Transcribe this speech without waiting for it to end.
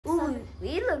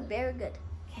We look very good.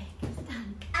 Okay, it's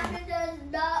done. Aspen does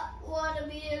not want to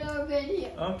be in our video.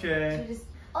 Okay. So just,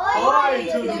 Oi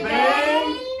to the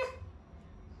vein.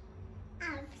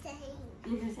 I'm saying.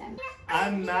 you're gonna say,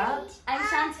 I'm Matt. I'm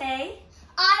Seantay.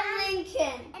 I'm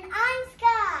Lincoln. And I'm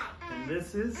Sky. And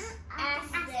this is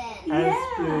Aspen.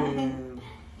 Aspen.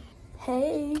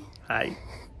 Hey. Hi.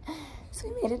 So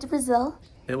we made it to Brazil.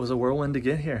 It was a whirlwind to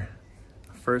get here.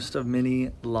 First of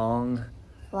many long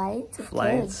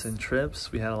flights and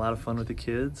trips. We had a lot of fun with the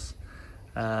kids.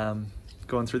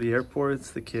 Going through the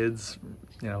airports, the kids,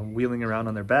 you know, wheeling around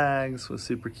on their bags was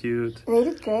super cute. They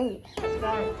did great. Good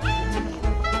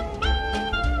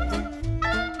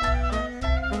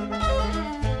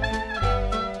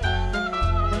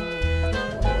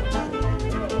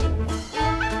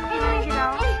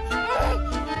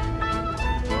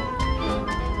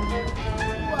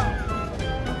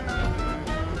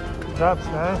job,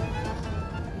 Sky.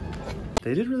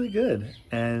 They did really good,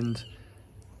 and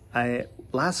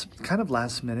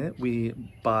last minute we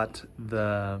bought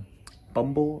the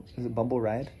Bumble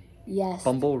ride? Yes.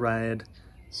 Bumble ride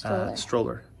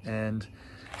stroller. And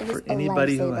for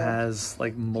anybody who has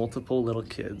like multiple little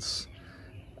kids,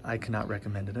 I cannot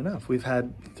recommend it enough. We've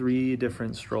had 3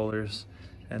 different strollers,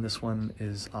 and this one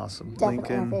is awesome.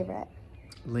 Definitely my favorite.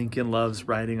 Lincoln loves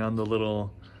riding on the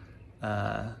little,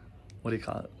 what do you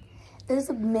call it? There's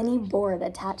a mini board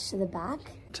attached to the back.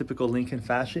 Typical Lincoln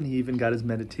fashion, he even got his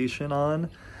meditation on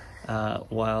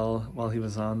while he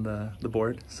was on the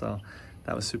board. So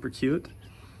that was super cute.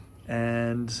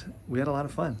 And we had a lot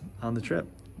of fun on the trip.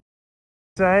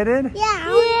 Excited? Yeah.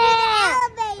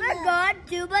 We're going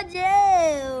to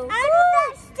Brazil. I'm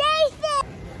not station.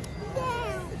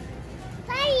 Yeah.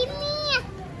 Play me.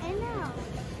 I know.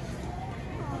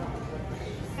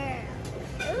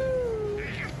 Ooh.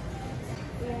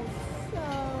 You're so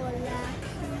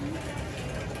lucky.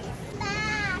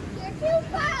 Back. You're too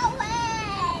far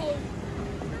away.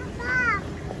 Back.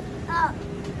 Oh.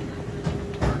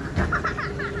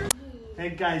 Hey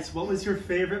guys, what was your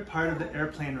favorite part of the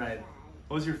airplane ride?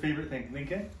 What was your favorite thing,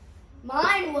 Lincoln?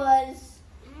 Mine was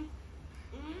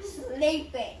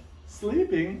sleeping.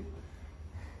 Sleeping?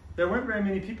 There weren't very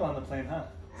many people on the plane, huh?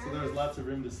 So there was lots of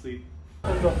room to sleep.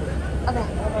 Let's go for it.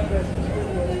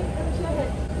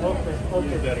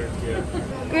 Okay, better, yeah.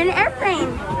 You're in an airplane.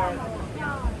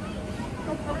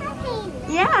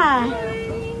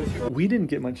 Yeah. We didn't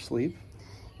get much sleep.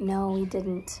 No, we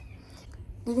didn't.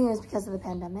 Do you think it was because of the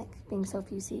pandemic, being so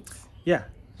few seats? Yeah,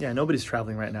 nobody's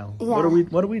traveling right now. Yeah. What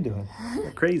are we doing?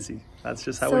 We're crazy. That's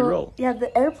just how we roll. Yeah,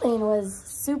 the airplane was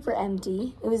super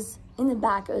empty. It was in the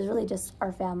back. It was really just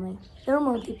our family. There were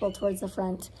more people towards the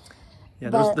front. Yeah,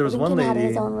 there was one lady. Had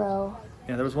his own row.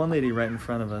 Yeah, there was one lady right in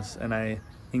front of us, and I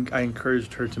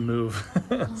encouraged her to move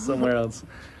somewhere else,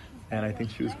 and I think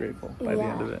she was grateful by the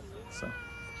end of it.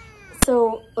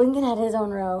 So Lincoln had his own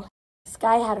row.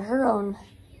 Sky had her own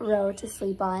row to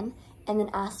sleep on, and then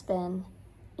Aspen,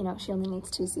 you know, she only needs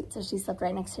 2 seats, so she slept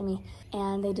right next to me,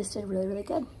 and they just did really, really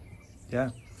good. Yeah.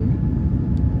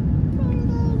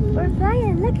 We're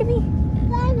flying, look at me.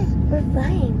 We're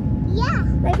flying. Yeah.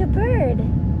 Like a bird.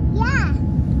 Yeah.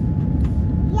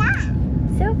 Yeah.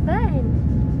 So fun.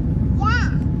 Yeah.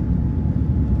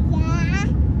 Yeah.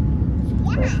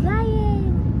 We're flying.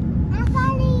 I'm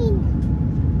flying.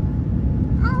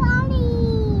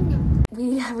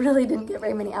 We really didn't get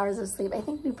very many hours of sleep. I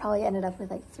think we probably ended up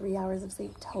with like 3 hours of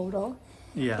sleep total.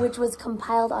 Yeah. Which was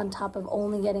compiled on top of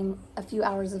only getting a few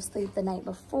hours of sleep the night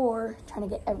before, trying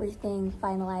to get everything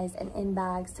finalized and in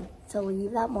bags to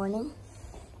leave that morning.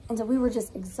 And so we were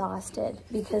just exhausted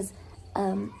because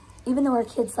even though our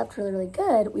kids slept really, really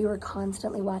good, we were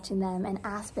constantly watching them, and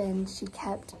Aspen, she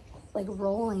kept like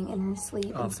rolling in her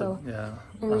sleep. And so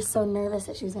we were so nervous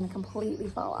that she was gonna completely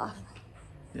fall off.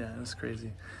 Yeah, it was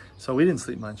crazy. So we didn't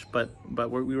sleep much, but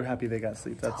we were happy they got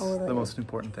sleep. That's the most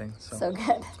important thing. So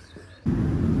good.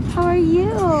 How are you?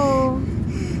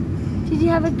 Did you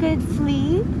have a good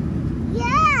sleep?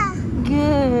 Yeah.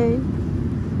 Good.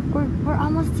 We're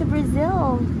almost to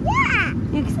Brazil. Yeah.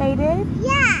 You excited?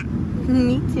 Yeah.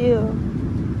 Me too.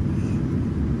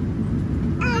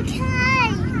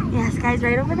 Okay. Yeah, Sky's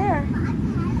right over there.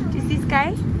 Do you see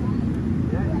Sky?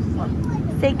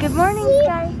 yeah. Say good morning,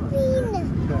 Sky.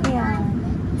 Yeah.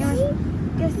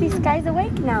 You see Sky's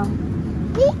awake now.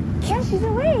 Yeah, she's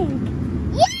awake.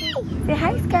 Yay! Say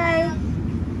hi, Sky.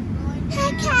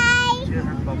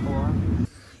 Okay.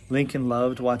 Lincoln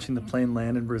loved watching the plane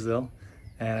land in Brazil.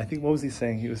 And I think, what was he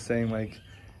saying? He was saying like,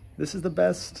 this is the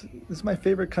best, this is my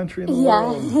favorite country in the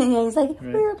world. Yeah, he's like,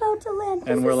 we're about to land.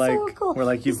 And we're like,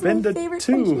 you've been to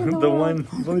 2,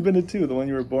 you've only been to 2, the one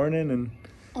you were born in, and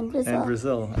And Brazil. And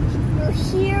Brazil. We're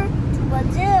here to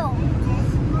Brazil.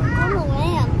 We're on the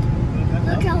land.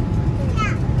 Look how.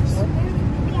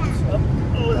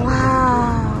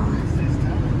 Wow.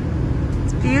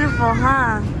 It's beautiful,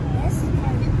 huh?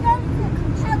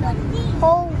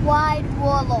 Whole wide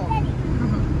world.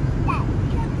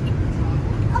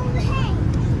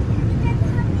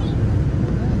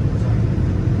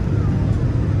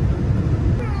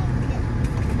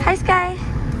 Hi, Sky.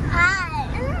 Hi.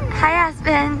 Hi,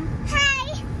 Aspen.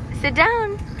 Hi. Sit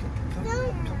down.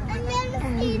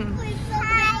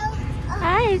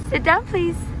 Hi, sit down,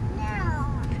 please.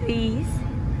 Please.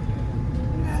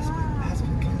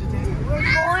 We're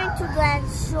going to land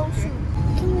so soon.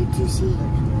 Can't wait to see.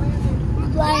 We're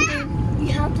landing. We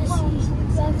have to see.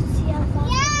 We have to see how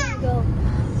fast we can go.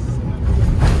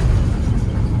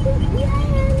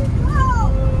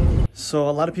 So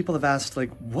a lot of people have asked, like,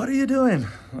 what are you doing?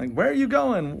 Like, where are you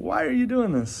going? Why are you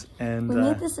doing this? And we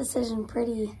made this decision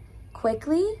pretty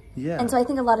quickly. Yeah. And so I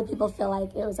think a lot of people feel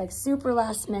like it was like super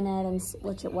last minute, and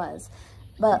which it was.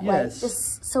 But like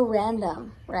just so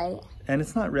random, right? And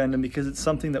it's not random because it's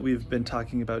something that we've been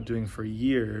talking about doing for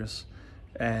years.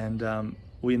 And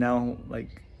we now,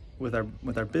 like, with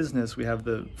our business, we have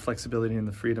the flexibility and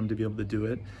the freedom to be able to do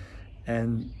it.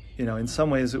 And you know, in some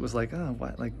ways it was like, oh,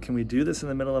 what? Like, can we do this in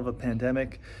the middle of a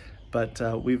pandemic? But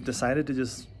we've decided to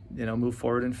just, you know, move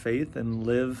forward in faith and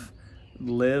live,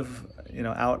 you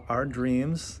know, out our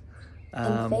dreams.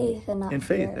 In faith and not in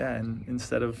faith, fear. yeah, and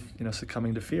instead of, you know,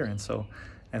 succumbing to fear. And so,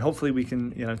 and hopefully we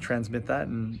can, you know, transmit that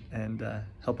and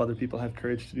help other people have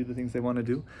courage to do the things they want to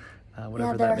do,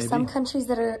 whatever Yeah, there that are may some be. countries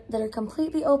that are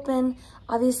completely open.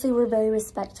 Obviously, we're very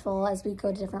respectful as we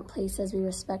go to different places. We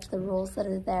respect the rules that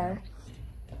are there.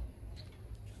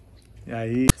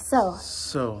 Yeah.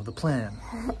 So the plan.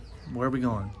 Where are we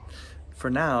going? For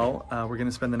now, we're going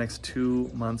to spend the next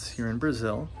 2 months here in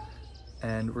Brazil,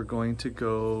 and we're going to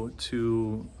go to,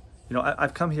 you know,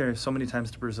 I've come here so many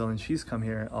times to Brazil, and she's come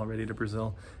here already to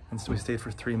Brazil, and so we stayed for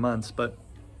 3 months, but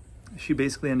she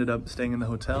basically ended up staying in the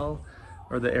hotel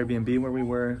or the Airbnb where we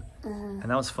were, and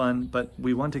that was fun, but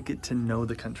we want to get to know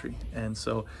the country. And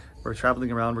so we're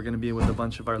traveling around. We're going to be with a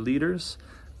bunch of our leaders,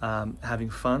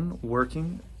 having fun,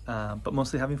 working, but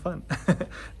mostly having fun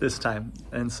this time.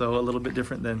 And so a little bit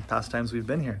different than past times we've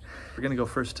been here. We're going to go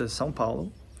first to São Paulo,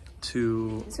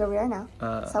 to That's where we are now.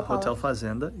 São Paulo. Hotel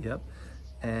Fazenda, yep.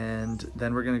 And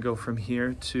then we're going to go from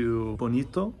here to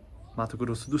Bonito, Mato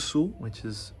Grosso do Sul, which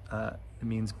is, it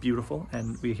means beautiful,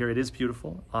 and we hear it is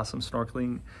beautiful. Awesome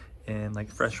snorkeling in like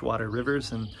freshwater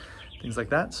rivers and things like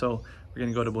that. So we're going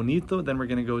to go to Bonito, then we're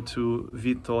going to go to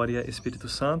Vitória, Espírito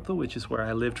Santo, which is where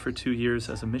I lived for 2 years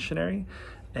as a missionary,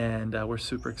 and we're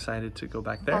super excited to go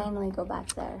back there. Finally go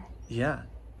back there. Yeah,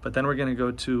 but then we're going to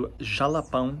go to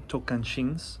Jalapão,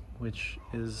 Tocantins, which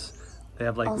is, they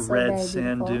have like Also red very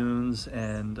sand beautiful. dunes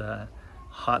and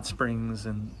hot springs,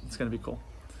 and it's going to be cool.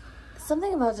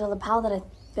 Something about Jalapão that I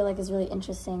feel like is really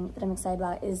interesting, that I'm excited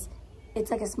about, is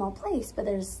it's like a small place, but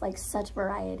there's like such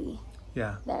variety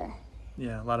Yeah. there.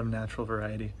 Yeah, a lot of natural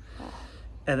variety.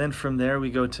 And then from there we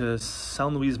go to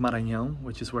São Luís Maranhão,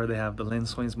 which is where they have the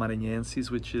Lençóis Maranhenses,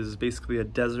 which is basically a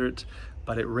desert,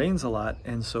 but it rains a lot.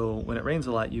 And so when it rains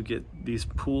a lot, you get these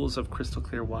pools of crystal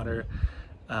clear water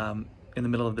in the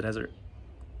middle of the desert.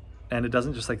 And it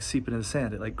doesn't just like seep into the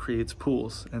sand, it like creates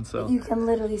pools. And so You can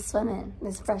literally swim in.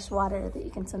 There's fresh water that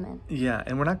you can swim in. yeah,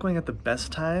 and we're not going at the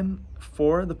best time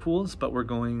for the pools, but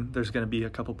there's going to be a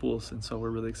couple pools, and so we're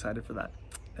really excited for that.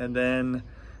 And then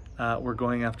we're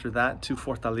going after that to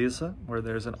Fortaleza, where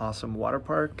there's an awesome water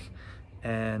park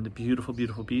and beautiful,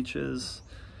 beautiful beaches.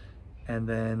 And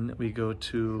then we go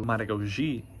to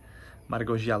Maragogi,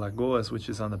 Alagoas, which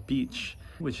is on the beach,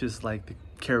 which is like the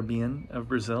Caribbean of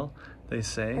Brazil, they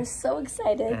say. We're so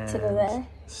excited to go there.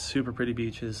 Super pretty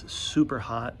beaches, super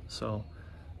hot, so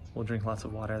we'll drink lots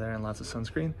of water there and lots of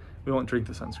sunscreen. We won't drink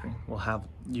the sunscreen, we'll have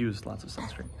used lots of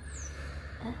sunscreen.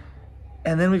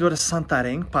 And then we go to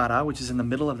Santarém, Pará, which is in the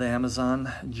middle of the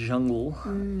Amazon jungle,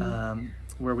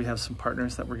 where we have some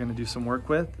partners that we're going to do some work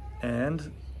with,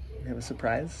 and we have a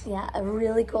surprise. Yeah, a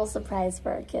really cool surprise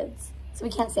for our kids. So we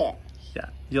can't say it. Yeah,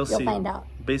 you'll see. You'll find out.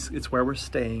 Basically, it's where we're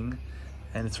staying,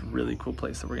 and it's a really cool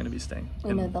place that we're going to be staying.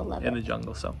 We know they'll love in it. the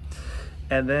jungle. So,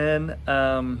 and then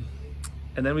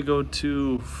we go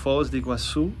to Foz de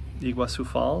Iguaçu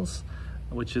Falls,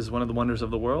 which is one of the wonders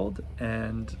of the world,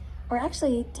 and We're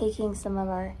actually taking some of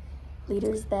our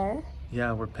leaders there.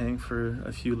 yeah, we're paying for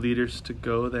a few leaders to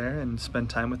go there and spend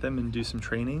time with them and do some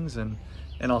trainings and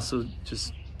also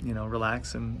just, you know,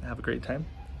 relax and have a great time.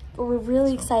 But we're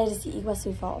really excited to see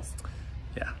Iguaçu Falls.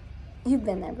 Yeah. You've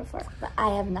been there before, but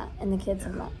I have not, and the kids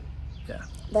have not. Yeah.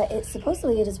 But it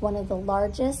is one of the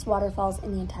largest waterfalls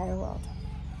in the entire world.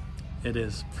 It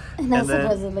is. And that's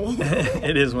supposedly.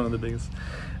 It is one of the biggest.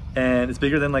 And it's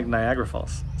bigger than like Niagara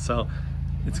Falls. So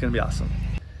it's going to be awesome.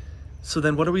 So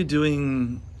then what are we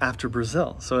doing after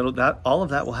Brazil? So all of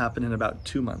that will happen in about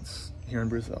 2 months here in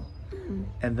Brazil. Mm-hmm.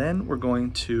 And then we're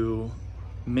going to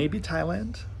maybe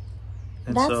Thailand.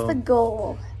 And that's the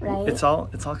goal, right? It's all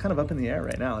kind of up in the air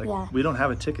right now. Like, yeah. We don't have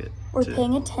a ticket. We're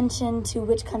paying attention to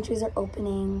which countries are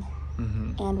opening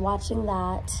and watching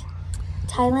that.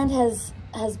 Thailand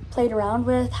has played around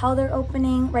with how they're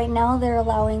opening. Right now they're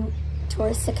allowing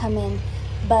tourists to come in,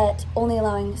 but only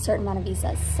allowing a certain amount of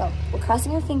visas. So we're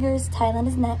crossing our fingers. Thailand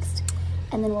is next,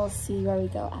 and then we'll see where we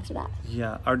go after that.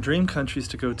 Yeah, our dream countries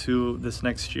to go to this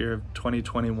next year,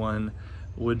 2021,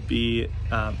 would be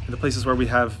the places where we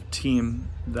have team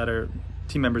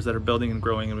members that are building and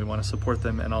growing, and we want to support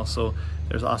them, and also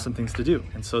there's awesome things to do.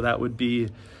 And so that would be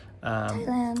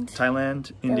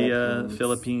Thailand, India,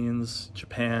 Philippines,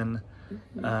 Japan,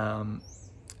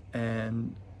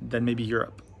 and then maybe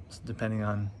Europe, depending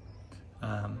on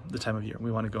the time of year.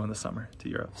 We want to go in the summer to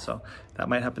Europe. So that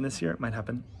might happen this year. It might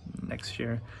happen next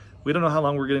year. We don't know how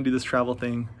long we're going to do this travel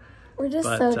thing. We're just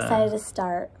so excited to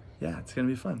start. Yeah, it's going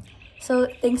to be fun. So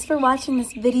thanks for watching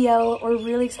this video. We're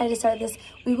really excited to start this.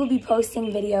 We will be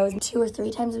posting videos 2 or 3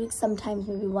 times a week, sometimes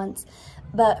maybe once,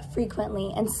 but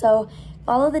frequently. And so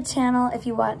follow the channel if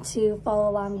you want to follow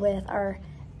along with our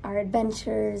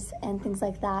adventures and things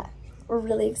like that. We're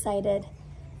really excited.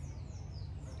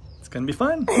 It's gonna be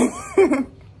fun.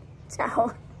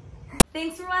 Ciao.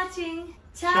 Thanks for watching.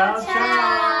 Ciao, ciao.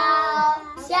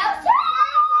 Ciao, ciao.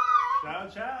 Ciao, Ciao, ciao.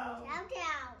 ciao.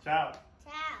 Ciao. Ciao.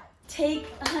 Take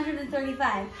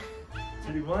 135.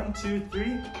 1, 2, 3.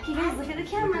 You guys look at the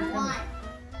camera. 1.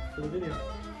 For the video.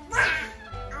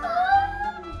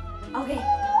 Okay,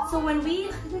 so when we...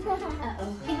 Uh-oh.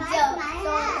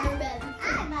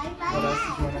 What else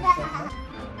did you want to talk about?